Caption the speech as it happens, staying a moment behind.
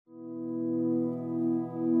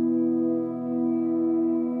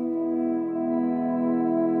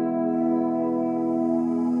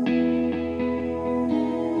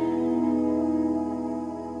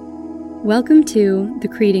Welcome to the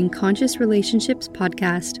Creating Conscious Relationships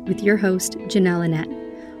podcast with your host, Janelle Annette.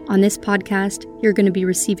 On this podcast, you're going to be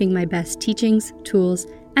receiving my best teachings, tools,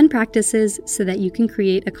 and practices so that you can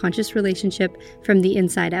create a conscious relationship from the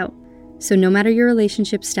inside out. So no matter your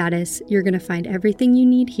relationship status, you're going to find everything you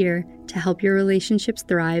need here to help your relationships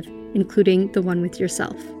thrive, including the one with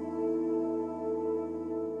yourself.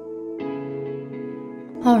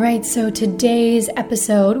 All right, so today's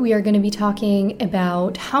episode, we are going to be talking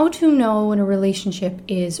about how to know when a relationship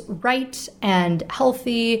is right and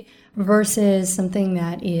healthy versus something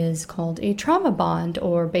that is called a trauma bond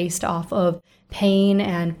or based off of pain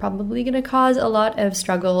and probably going to cause a lot of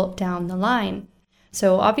struggle down the line.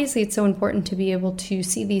 So obviously it's so important to be able to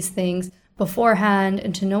see these things beforehand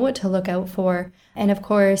and to know what to look out for. And of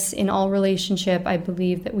course, in all relationship, I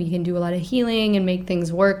believe that we can do a lot of healing and make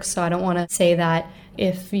things work. So I don't want to say that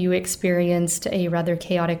if you experienced a rather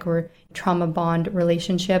chaotic or trauma bond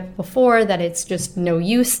relationship before, that it's just no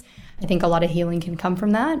use. I think a lot of healing can come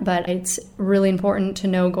from that, but it's really important to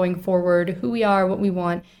know going forward who we are, what we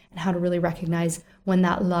want, and how to really recognize when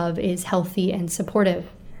that love is healthy and supportive.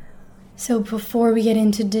 So before we get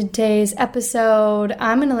into today's episode,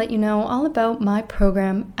 I'm going to let you know all about my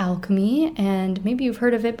program, Alchemy, and maybe you've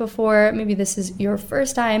heard of it before. Maybe this is your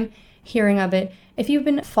first time hearing of it. If you've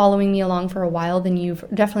been following me along for a while, then you've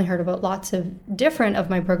definitely heard about lots of different of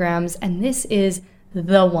my programs, and this is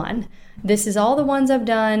the one. This is all the ones I've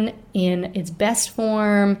done in its best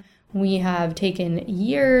form. We have taken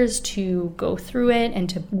years to go through it and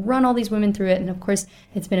to run all these women through it. And of course,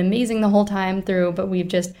 it's been amazing the whole time through, but we've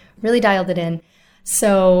just really dialed it in.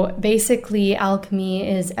 So basically, Alchemy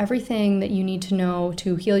is everything that you need to know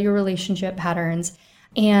to heal your relationship patterns.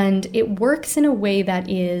 And it works in a way that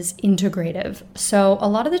is integrative. So a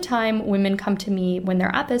lot of the time, women come to me when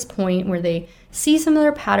they're at this point where they see some of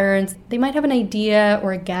their patterns. They might have an idea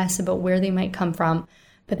or a guess about where they might come from,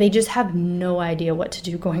 but they just have no idea what to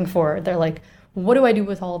do going forward. They're like, what do I do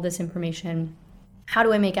with all of this information? How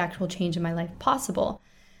do I make actual change in my life possible?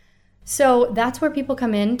 So that's where people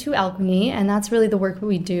come into Alchemy, and that's really the work that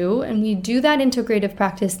we do. And we do that integrative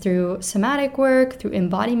practice through somatic work, through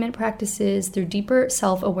embodiment practices, through deeper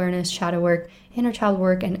self-awareness, shadow work, inner child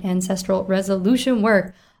work, and ancestral resolution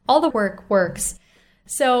work. All the work works.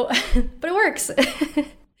 So, but it works.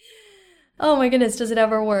 Oh my goodness, does it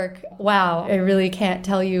ever work? Wow, I really can't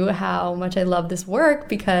tell you how much I love this work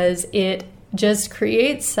because it just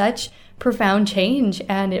creates such profound change,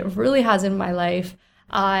 and it really has in my life.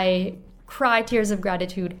 I cry tears of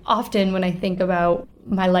gratitude often when I think about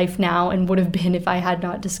my life now and would have been if I had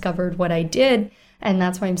not discovered what I did. And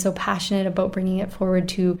that's why I'm so passionate about bringing it forward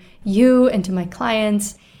to you and to my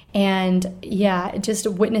clients. And yeah, just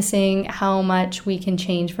witnessing how much we can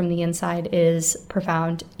change from the inside is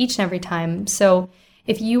profound each and every time. So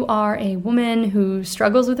if you are a woman who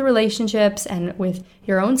struggles with relationships and with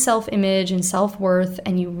your own self-image and self-worth,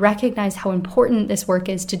 and you recognize how important this work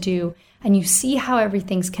is to do, and you see how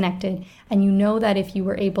everything's connected, and you know that if you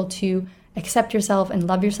were able to accept yourself and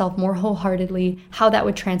love yourself more wholeheartedly, how that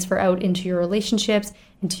would transfer out into your relationships,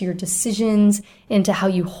 into your decisions, into how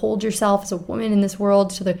you hold yourself as a woman in this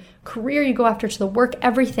world, to the career you go after, to the work,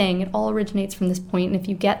 everything. It all originates from this point. And if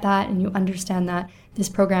you get that and you understand that, this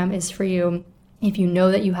program is for you. If you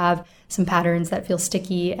know that you have some patterns that feel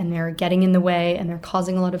sticky and they're getting in the way and they're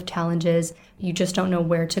causing a lot of challenges, you just don't know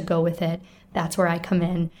where to go with it, that's where I come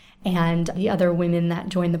in. And the other women that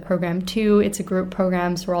join the program too, it's a group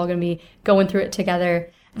program, so we're all going to be going through it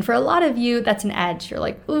together. And for a lot of you, that's an edge. You're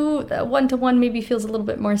like, ooh, that one-to-one maybe feels a little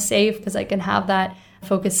bit more safe because I can have that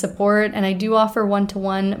focused support. And I do offer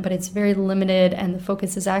one-to-one, but it's very limited. And the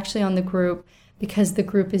focus is actually on the group because the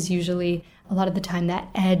group is usually a lot of the time that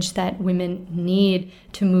edge that women need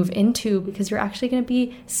to move into, because you're actually going to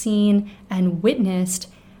be seen and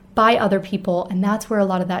witnessed by other people. And that's where a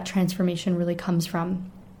lot of that transformation really comes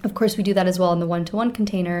from. Of course, we do that as well in the one-to-one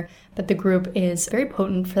container, but the group is very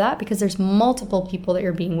potent for that because there's multiple people that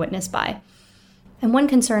you're being witnessed by. And one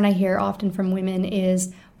concern I hear often from women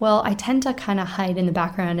is, well, I tend to kind of hide in the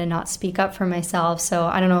background and not speak up for myself. So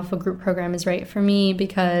I don't know if a group program is right for me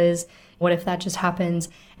because what if that just happens?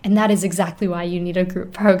 And that is exactly why you need a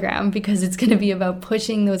group program, because it's going to be about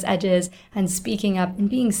pushing those edges and speaking up and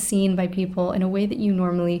being seen by people in a way that you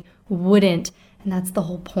normally wouldn't. And that's the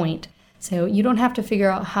whole point. So you don't have to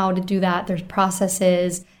figure out how to do that. There's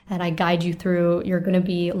processes that I guide you through. You're going to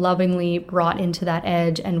be lovingly brought into that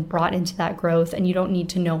edge and brought into that growth. And you don't need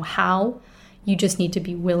to know how. You just need to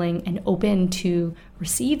be willing and open to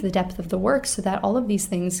receive the depth of the work so that all of these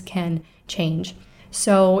things can change.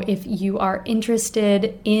 So if you are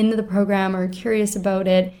interested in the program or curious about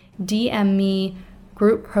it, DM me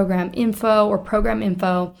group program info or program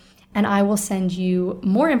info, and I will send you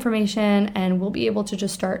more information and we'll be able to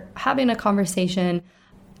just start having a conversation.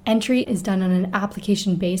 Entry is done on an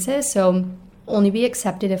application basis, so only be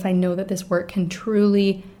accepted if I know that this work can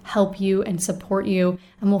truly help you and support you.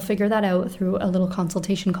 And we'll figure that out through a little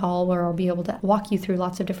consultation call where I'll be able to walk you through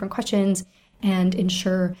lots of different questions and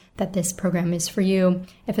ensure that this program is for you.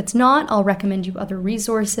 If it's not, I'll recommend you other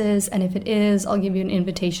resources. And if it is, I'll give you an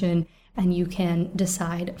invitation and you can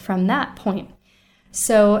decide from that point.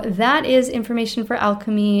 So that is information for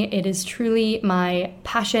alchemy. It is truly my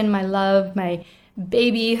passion, my love, my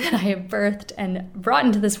baby that I have birthed and brought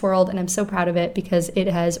into this world. And I'm so proud of it because it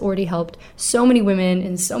has already helped so many women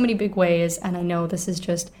in so many big ways. And I know this is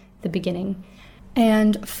just the beginning.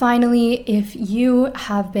 And finally, if you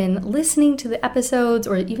have been listening to the episodes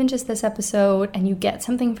or even just this episode and you get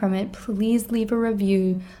something from it, please leave a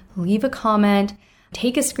review, leave a comment,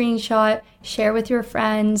 take a screenshot, share with your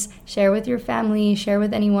friends, share with your family, share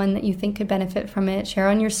with anyone that you think could benefit from it, share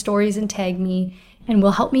on your stories and tag me, and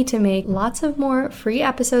will help me to make lots of more free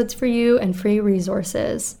episodes for you and free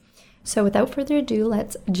resources. So without further ado,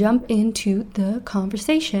 let's jump into the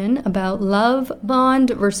conversation about love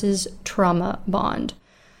bond versus trauma bond.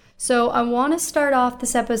 So I want to start off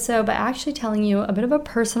this episode by actually telling you a bit of a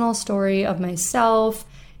personal story of myself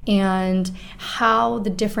and how the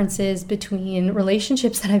differences between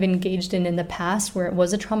relationships that I've engaged in the past where it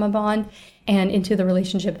was a trauma bond and into the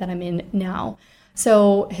relationship that I'm in now.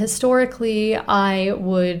 So historically, I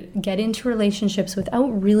would get into relationships without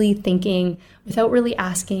really thinking, without really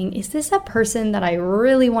asking, is this a person that I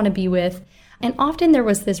really want to be with? And often there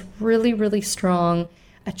was this really, really strong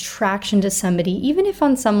attraction to somebody, even if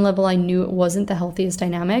on some level I knew it wasn't the healthiest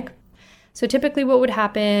dynamic. So typically what would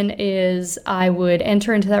happen is I would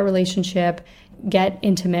enter into that relationship, get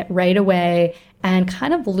intimate right away, and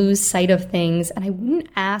kind of lose sight of things. And I wouldn't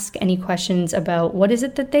ask any questions about what is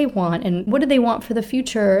it that they want and what do they want for the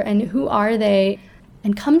future and who are they,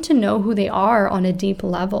 and come to know who they are on a deep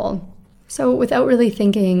level. So without really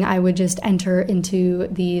thinking, I would just enter into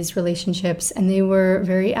these relationships and they were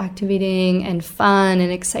very activating and fun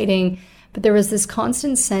and exciting. But there was this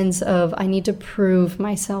constant sense of I need to prove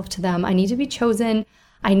myself to them. I need to be chosen.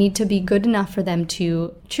 I need to be good enough for them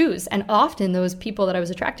to choose. And often those people that I was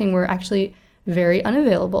attracting were actually very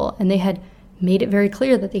unavailable, and they had made it very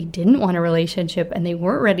clear that they didn't want a relationship and they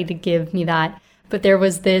weren't ready to give me that. But there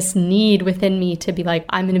was this need within me to be like,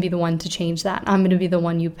 I'm going to be the one to change that. I'm going to be the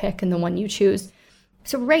one you pick and the one you choose.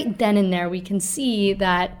 So right then and there, we can see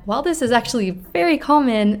that while this is actually very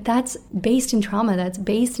common, that's based in trauma. That's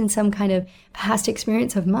based in some kind of past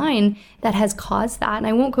experience of mine that has caused that. And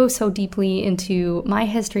I won't go so deeply into my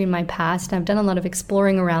history and my past. I've done a lot of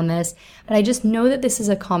exploring around this, but I just know that this is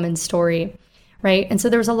a common story, right? And so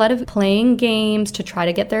there was a lot of playing games to try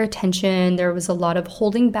to get their attention. There was a lot of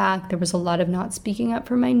holding back. There was a lot of not speaking up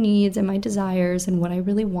for my needs and my desires and what I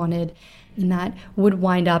really wanted. And that would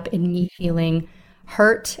wind up in me feeling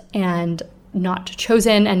hurt and not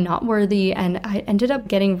chosen and not worthy. And I ended up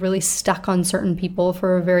getting really stuck on certain people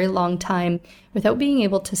for a very long time without being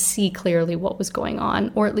able to see clearly what was going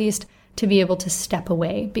on, or at least to be able to step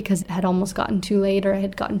away because it had almost gotten too late or I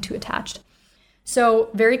had gotten too attached. So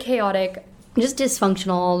very chaotic, just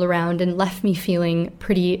dysfunctional all around, and left me feeling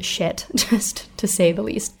pretty shit, just to say the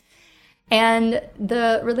least. And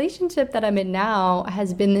the relationship that I'm in now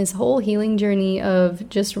has been this whole healing journey of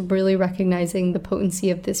just really recognizing the potency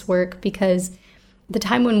of this work, because the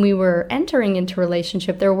time when we were entering into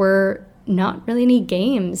relationship, there were not really any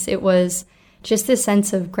games. It was just this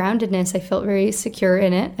sense of groundedness. I felt very secure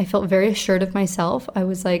in it. I felt very assured of myself. I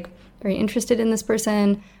was like very interested in this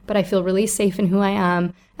person, but I feel really safe in who I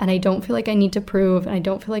am. And I don't feel like I need to prove, and I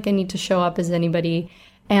don't feel like I need to show up as anybody.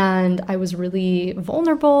 And I was really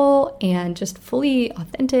vulnerable and just fully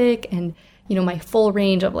authentic, and, you know, my full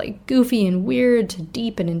range of like goofy and weird to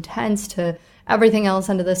deep and intense to everything else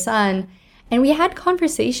under the sun. And we had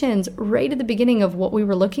conversations right at the beginning of what we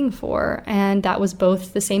were looking for. And that was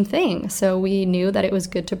both the same thing. So we knew that it was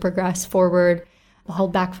good to progress forward,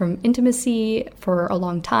 held back from intimacy for a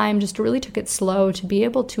long time, just really took it slow to be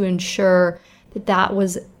able to ensure that that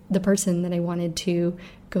was the person that I wanted to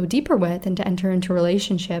go deeper with and to enter into a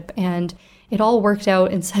relationship. And it all worked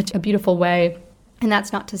out in such a beautiful way. And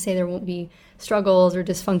that's not to say there won't be struggles or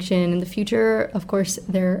dysfunction in the future. Of course,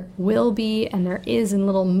 there will be, and there is in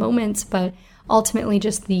little moments, but ultimately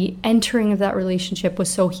just the entering of that relationship was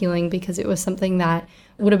so healing, because it was something that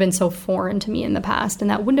would have been so foreign to me in the past, and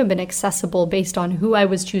that wouldn't have been accessible based on who I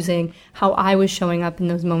was choosing, how I was showing up in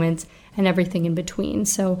those moments, and everything in between.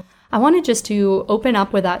 So I wanted just to open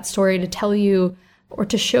up with that story to tell you or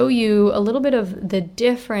to show you a little bit of the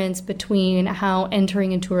difference between how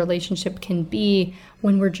entering into a relationship can be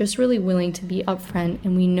when we're just really willing to be upfront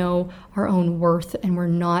and we know our own worth and we're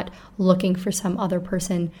not looking for some other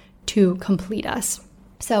person to complete us.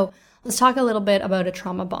 So let's talk a little bit about a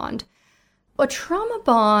trauma bond. A trauma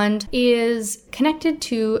bond is connected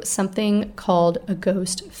to something called a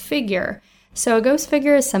ghost figure. So a ghost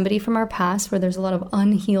figure is somebody from our past where there's a lot of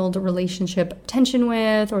unhealed relationship tension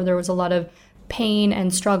with, or there was a lot of pain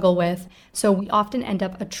and struggle with. So we often end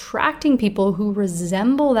up attracting people who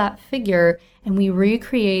resemble that figure, and we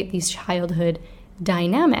recreate these childhood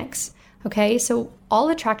dynamics. Okay, so all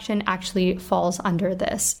attraction actually falls under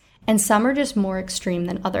this, and some are just more extreme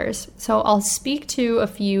than others. So I'll speak to a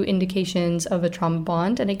few indications of a trauma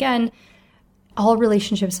bond. And again, all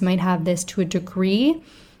relationships might have this to a degree.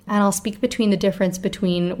 And I'll speak between the difference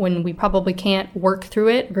between when we probably can't work through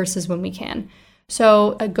it versus when we can.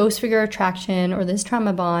 So a ghost figure attraction or this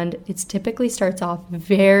trauma bond, it typically starts off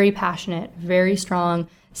very passionate, very strong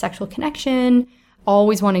sexual connection,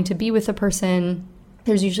 always wanting to be with a person.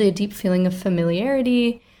 There's usually a deep feeling of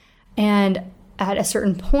familiarity. And at a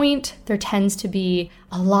certain point, there tends to be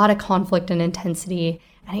a lot of conflict and intensity,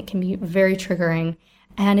 and it can be very triggering.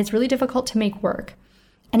 And it's really difficult to make work.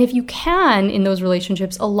 And if you can, in those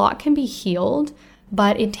relationships, a lot can be healed,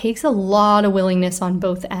 but it takes a lot of willingness on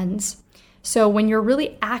both ends. So when you're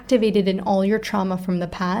really activated in all your trauma from the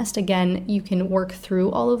past, again, you can work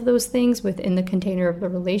through all of those things within the container of the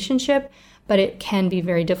relationship, but it can be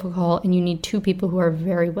very difficult, and you need two people who are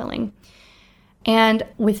very willing. And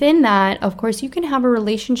within that, of course, you can have a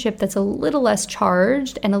relationship that's a little less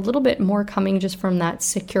charged and a little bit more coming just from that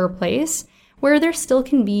secure place, where there still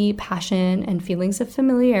can be passion and feelings of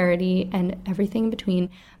familiarity and everything in between,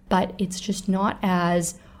 but it's just not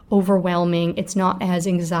as overwhelming. It's not as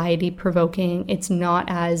anxiety provoking. It's not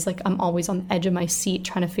as like I'm always on the edge of my seat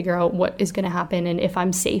trying to figure out what is going to happen and if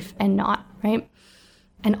I'm safe and not, right?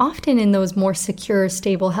 And often in those more secure,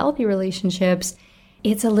 stable, healthy relationships,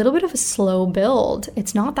 it's a little bit of a slow build.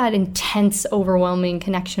 It's not that intense, overwhelming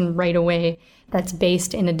connection right away that's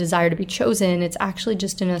based in a desire to be chosen. It's actually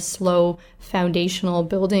just in a slow foundational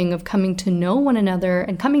building of coming to know one another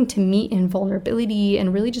and coming to meet in vulnerability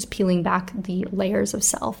and really just peeling back the layers of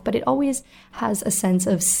self. But it always has a sense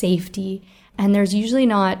of safety. And there's usually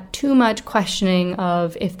not too much questioning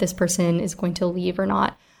of if this person is going to leave or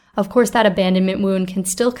not. Of course, that abandonment wound can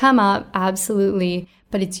still come up, absolutely,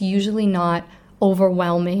 but it's usually not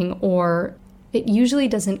overwhelming, or it usually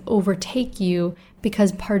doesn't overtake you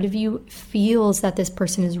because part of you feels that this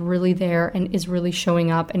person is really there and is really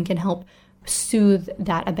showing up and can help soothe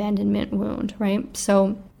that abandonment wound, right?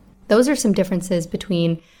 So those are some differences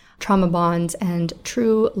between trauma bonds and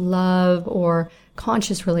true love or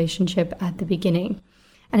conscious relationship at the beginning.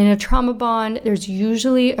 And in a trauma bond, there's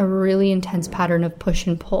usually a really intense pattern of push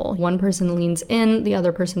and pull. One person leans in, the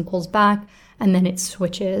other person pulls back, and then it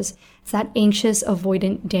switches. It's that anxious,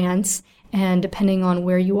 avoidant dance. And depending on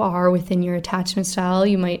where you are within your attachment style,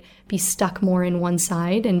 you might be stuck more in one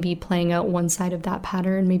side and be playing out one side of that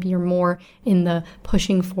pattern. Maybe you're more in the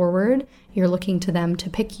pushing forward. You're looking to them to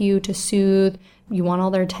pick you, to soothe. You want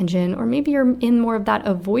all their attention. Or maybe you're in more of that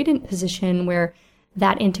avoidant position where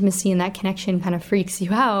that intimacy and that connection kind of freaks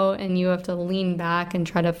you out and you have to lean back and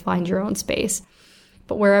try to find your own space.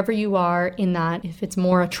 But wherever you are in that, if it's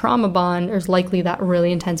more a trauma bond, there's likely that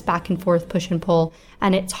really intense back and forth push and pull,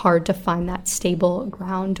 and it's hard to find that stable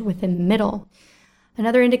ground within the middle.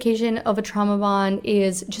 Another indication of a trauma bond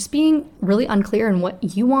is just being really unclear in what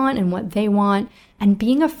you want and what they want, and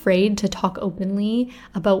being afraid to talk openly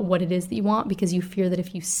about what it is that you want because you fear that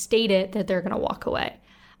if you state it, that they're going to walk away.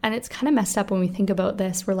 And it's kind of messed up when we think about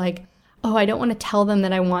this. We're like, oh, I don't want to tell them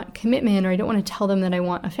that I want commitment, or I don't want to tell them that I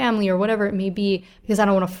want a family or whatever it may be because I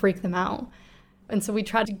don't want to freak them out. And so we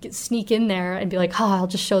try to sneak in there and be like, oh, I'll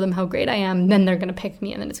just show them how great I am. Then they're going to pick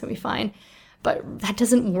me and then it's going to be fine. But that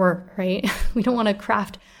doesn't work, right? We don't want to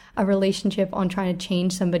craft a relationship on trying to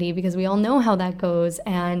change somebody because we all know how that goes.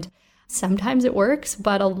 And sometimes it works,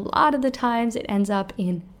 but a lot of the times it ends up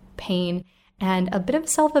in pain and a bit of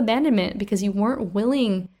self-abandonment because you weren't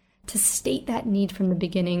willing to state that need from the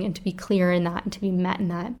beginning and to be clear in that and to be met in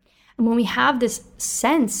that. And when we have this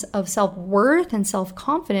sense of self-worth and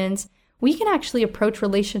self-confidence, we can actually approach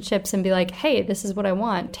relationships and be like, hey, this is what I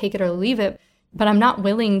want, take it or leave it, but I'm not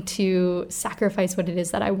willing to sacrifice what it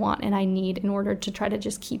is that I want and I need in order to try to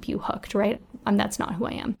just keep you hooked, right? That's not who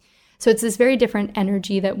I am. So it's this very different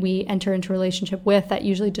energy that we enter into a relationship with that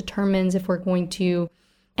usually determines if we're going to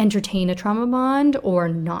entertain a trauma bond or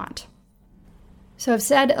not. So I've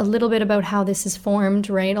said a little bit about how this is formed,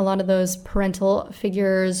 right? A lot of those parental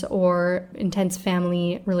figures or intense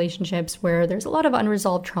family relationships where there's a lot of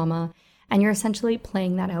unresolved trauma, and you're essentially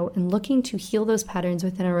playing that out and looking to heal those patterns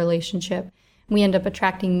within a relationship. We end up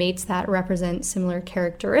attracting mates that represent similar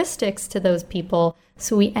characteristics to those people.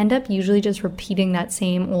 So we end up usually just repeating that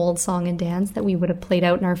same old song and dance that we would have played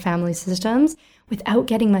out in our family systems without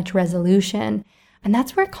getting much resolution. And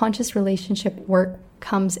that's where conscious relationship work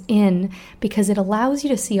comes in, because it allows you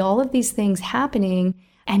to see all of these things happening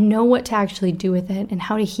and know what to actually do with it and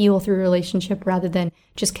how to heal through a relationship rather than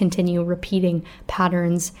just continue repeating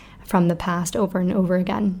patterns from the past over and over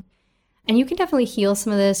again. And you can definitely heal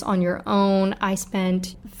some of this on your own. I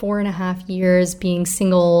spent 4.5 years being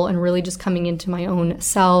single and really just coming into my own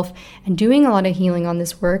self and doing a lot of healing on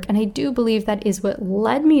this work. And I do believe that is what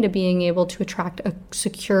led me to being able to attract a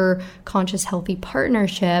secure, conscious, healthy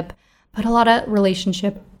partnership. But a lot of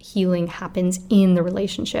relationship healing happens in the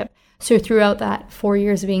relationship. So throughout that 4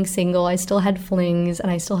 years of being single, I still had flings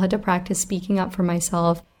and I still had to practice speaking up for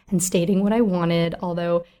myself and stating what I wanted,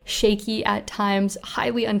 although shaky at times,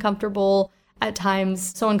 highly uncomfortable at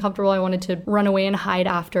times, so uncomfortable I wanted to run away and hide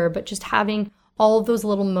after, but just having all of those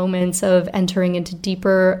little moments of entering into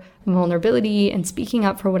deeper vulnerability and speaking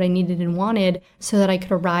up for what I needed and wanted so that I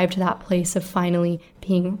could arrive to that place of finally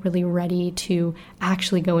being really ready to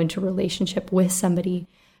actually go into a relationship with somebody.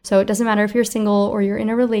 So it doesn't matter if you're single or you're in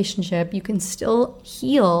a relationship, you can still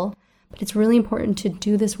heal. But it's really important to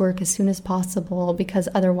do this work as soon as possible, because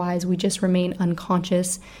otherwise we just remain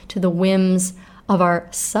unconscious to the whims of our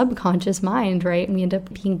subconscious mind, right? And we end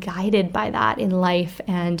up being guided by that in life.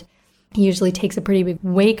 And it usually takes a pretty big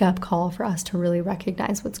wake-up call for us to really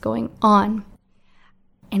recognize what's going on.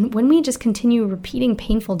 And when we just continue repeating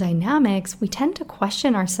painful dynamics, we tend to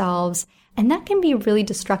question ourselves. And that can be really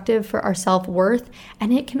destructive for our self-worth.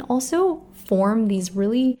 And it can also form these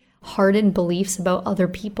really hardened beliefs about other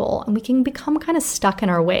people, and we can become kind of stuck in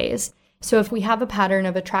our ways. So if we have a pattern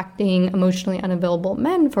of attracting emotionally unavailable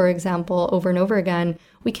men, for example, over and over again,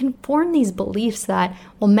 we can form these beliefs that,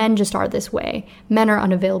 well, men just are this way. Men are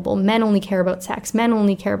unavailable. Men only care about sex. Men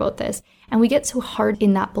only care about this. And we get so hard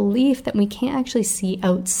in that belief that we can't actually see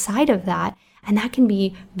outside of that. And that can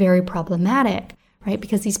be very problematic, right?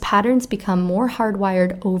 Because these patterns become more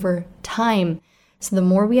hardwired over time. So the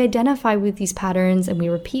more we identify with these patterns and we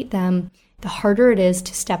repeat them, the harder it is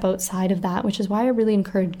to step outside of that, which is why I really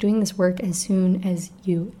encourage doing this work as soon as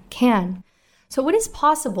you can. So what is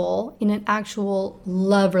possible in an actual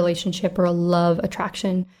love relationship or a love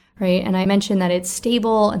attraction, right? And I mentioned that it's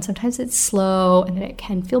stable and sometimes it's slow and that it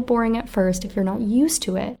can feel boring at first if you're not used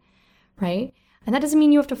to it, right? And that doesn't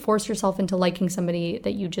mean you have to force yourself into liking somebody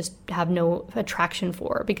that you just have no attraction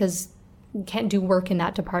for, because we can't do work in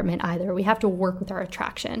that department either. We have to work with our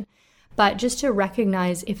attraction. But just to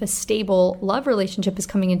recognize if a stable love relationship is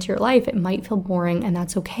coming into your life, it might feel boring, and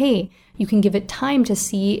that's okay. You can give it time to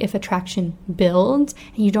see if attraction builds,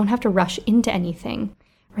 and you don't have to rush into anything,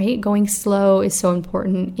 right? Going slow is so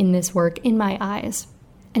important in this work, in my eyes.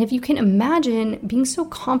 And if you can imagine being so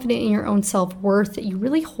confident in your own self-worth that you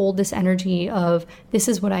really hold this energy of, this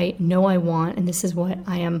is what I know I want, and this is what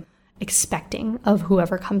I am expecting of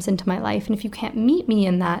whoever comes into my life. And if you can't meet me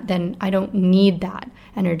in that, then I don't need that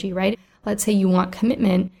energy, right? Let's say you want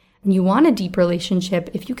commitment and you want a deep relationship.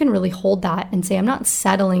 If you can really hold that and say, I'm not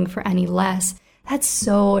settling for any less, that's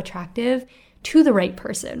so attractive to the right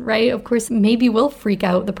person, right? Of course, maybe we'll freak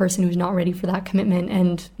out the person who's not ready for that commitment,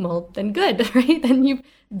 and well, then good, right? Then you've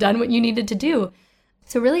done what you needed to do.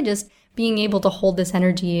 So really just being able to hold this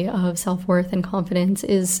energy of self-worth and confidence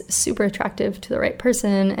is super attractive to the right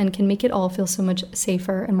person and can make it all feel so much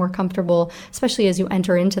safer and more comfortable, especially as you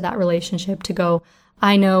enter into that relationship to go,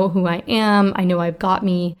 I know who I am, I know I've got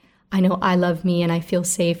me, I know I love me, and I feel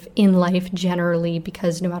safe in life generally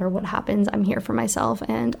because no matter what happens, I'm here for myself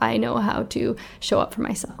and I know how to show up for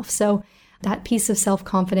myself. So that piece of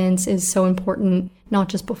self-confidence is so important, not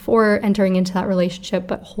just before entering into that relationship,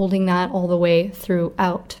 but holding that all the way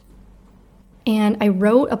throughout. And I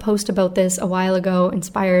wrote a post about this a while ago,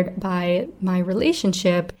 inspired by my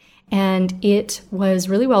relationship, and it was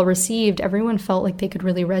really well received. Everyone felt like they could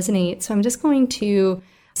really resonate. So I'm just going to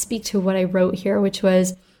speak to what I wrote here, which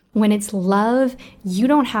was, when it's love, you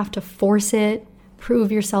don't have to force it,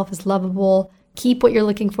 prove yourself as lovable, keep what you're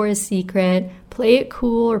looking for a secret, play it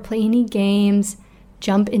cool or play any games,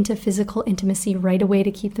 jump into physical intimacy right away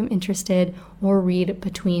to keep them interested, or read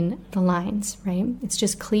between the lines, right? It's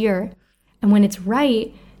just clear. And when it's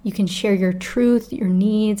right, you can share your truth, your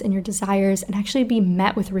needs, and your desires, and actually be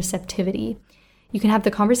met with receptivity. You can have the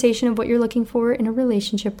conversation of what you're looking for in a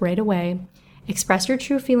relationship right away, Express your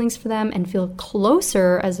true feelings for them and feel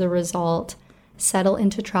closer as a result. Settle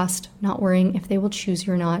into trust, not worrying if they will choose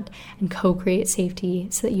you or not, and co-create safety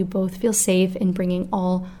so that you both feel safe in bringing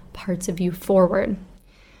all parts of you forward.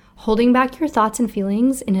 Holding back your thoughts and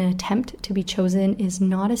feelings in an attempt to be chosen is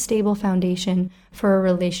not a stable foundation for a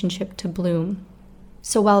relationship to bloom.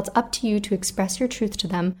 So while it's up to you to express your truth to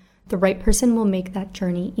them, the right person will make that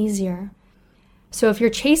journey easier. So if you're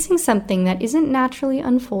chasing something that isn't naturally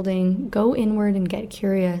unfolding, go inward and get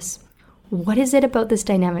curious. What is it about this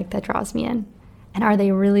dynamic that draws me in? And are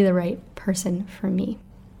they really the right person for me?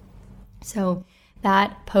 So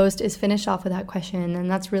that post is finished off with that question,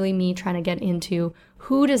 and that's really me trying to get into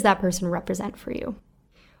who does that person represent for you?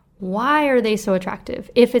 Why are they so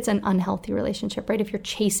attractive? If it's an unhealthy relationship, right? If you're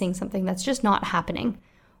chasing something that's just not happening,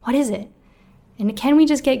 what is it? And can we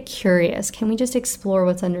just get curious? Can we just explore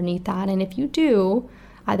what's underneath that? And if you do,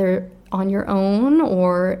 either on your own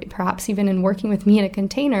or perhaps even in working with me in a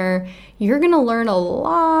container, you're going to learn a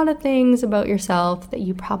lot of things about yourself that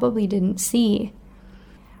you probably didn't see.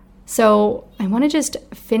 So I want to just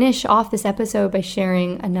finish off this episode by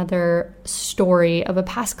sharing another story of a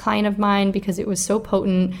past client of mine because it was so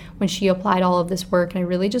potent when she applied all of this work. And I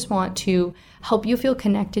really just want to help you feel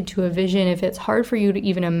connected to a vision if it's hard for you to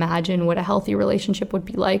even imagine what a healthy relationship would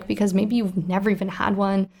be like because maybe you've never even had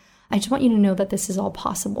one. I just want you to know that this is all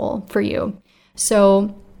possible for you.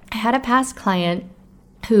 So I had a past client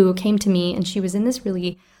who came to me and she was in this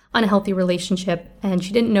really unhealthy relationship and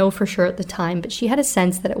she didn't know for sure at the time, but she had a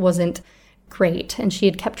sense that it wasn't great and she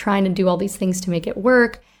had kept trying to do all these things to make it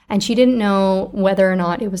work and she didn't know whether or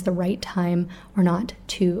not it was the right time or not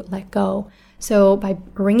to let go. So by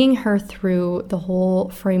bringing her through the whole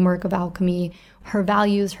framework of alchemy, her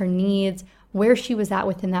values, her needs, where she was at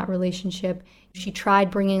within that relationship, she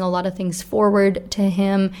tried bringing a lot of things forward to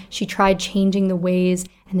him. She tried changing the ways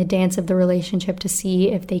and the dance of the relationship to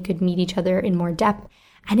see if they could meet each other in more depth.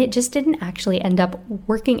 And it just didn't actually end up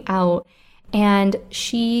working out. And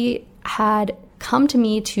she had come to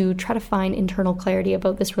me to try to find internal clarity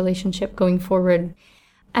about this relationship going forward.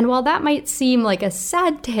 And while that might seem like a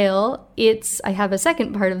sad tale, I have a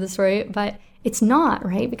second part of the story, but it's not,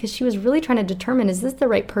 right? Because she was really trying to determine, is this the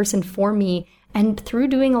right person for me? And through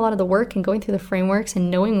doing a lot of the work and going through the frameworks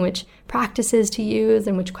and knowing which practices to use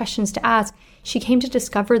and which questions to ask, she came to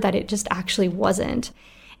discover that it just actually wasn't.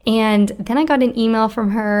 And then I got an email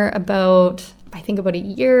from her about a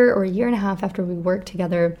year or a year and a half after we worked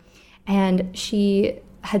together. And she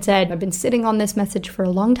had said, I've been sitting on this message for a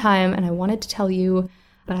long time and I wanted to tell you,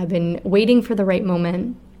 but I've been waiting for the right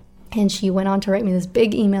moment. And she went on to write me this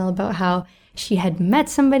big email about how she had met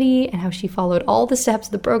somebody and how she followed all the steps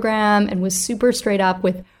of the program and was super straight up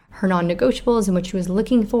with her non-negotiables and what she was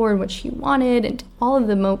looking for and what she wanted and all of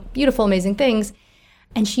the beautiful, amazing things.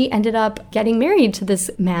 And she ended up getting married to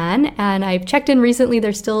this man. And I've checked in recently,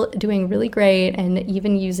 they're still doing really great and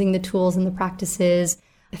even using the tools and the practices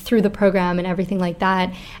through the program and everything like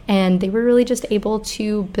that. And they were really just able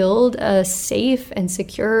to build a safe and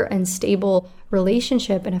secure and stable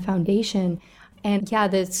relationship and a foundation. And yeah,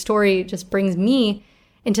 the story just brings me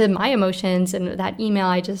into my emotions. And that email,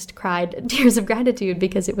 I just cried tears of gratitude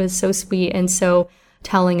because it was so sweet and so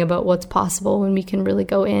telling about what's possible when we can really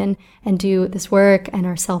go in and do this work and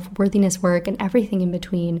our self-worthiness work and everything in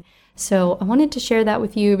between. So I wanted to share that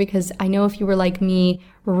with you because I know if you were like me,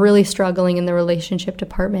 really struggling in the relationship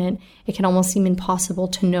department, it can almost seem impossible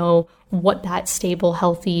to know what that stable,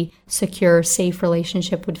 healthy, secure, safe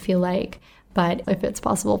relationship would feel like. But if it's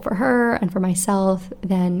possible for her and for myself,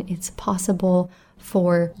 then it's possible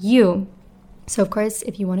for you. So of course,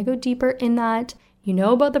 if you want to go deeper in that, you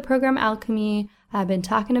know about the program Alchemy. I've been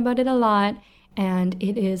talking about it a lot, and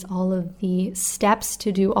it is all of the steps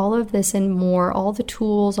to do all of this and more, all the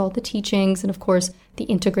tools, all the teachings, and of course, the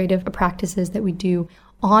integrative practices that we do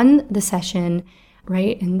on the session,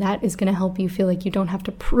 right? And that is going to help you feel like you don't have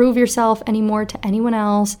to prove yourself anymore to anyone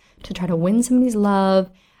else to try to win somebody's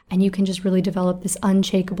love. And you can just really develop this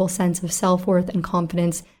unshakable sense of self-worth and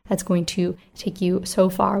confidence that's going to take you so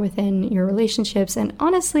far within your relationships and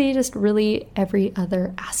honestly, just really every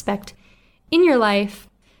other aspect in your life.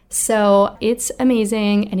 So it's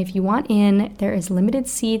amazing. And if you want in, there is limited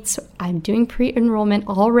seats. I'm doing pre-enrollment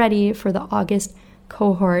already for the August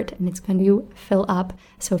cohort and it's going to fill up.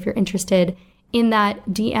 So if you're interested in that,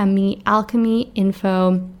 DM me Alchemy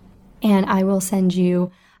info and I will send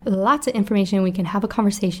you lots of information. We can have a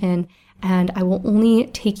conversation and I will only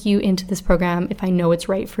take you into this program if I know it's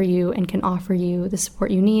right for you and can offer you the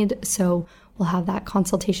support you need. So we'll have that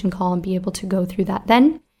consultation call and be able to go through that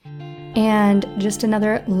then. And just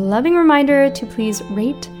another loving reminder to please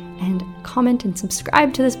rate and comment and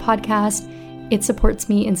subscribe to this podcast. it supports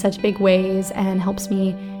me in such big ways and helps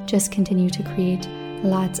me just continue to create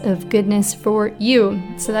lots of goodness for you.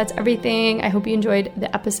 So that's everything. I hope you enjoyed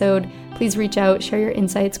the episode. Please reach out, share your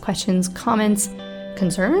insights, questions, comments,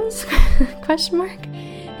 concerns, question mark,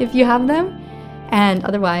 if you have them. And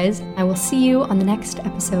otherwise, I will see you on the next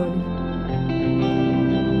episode.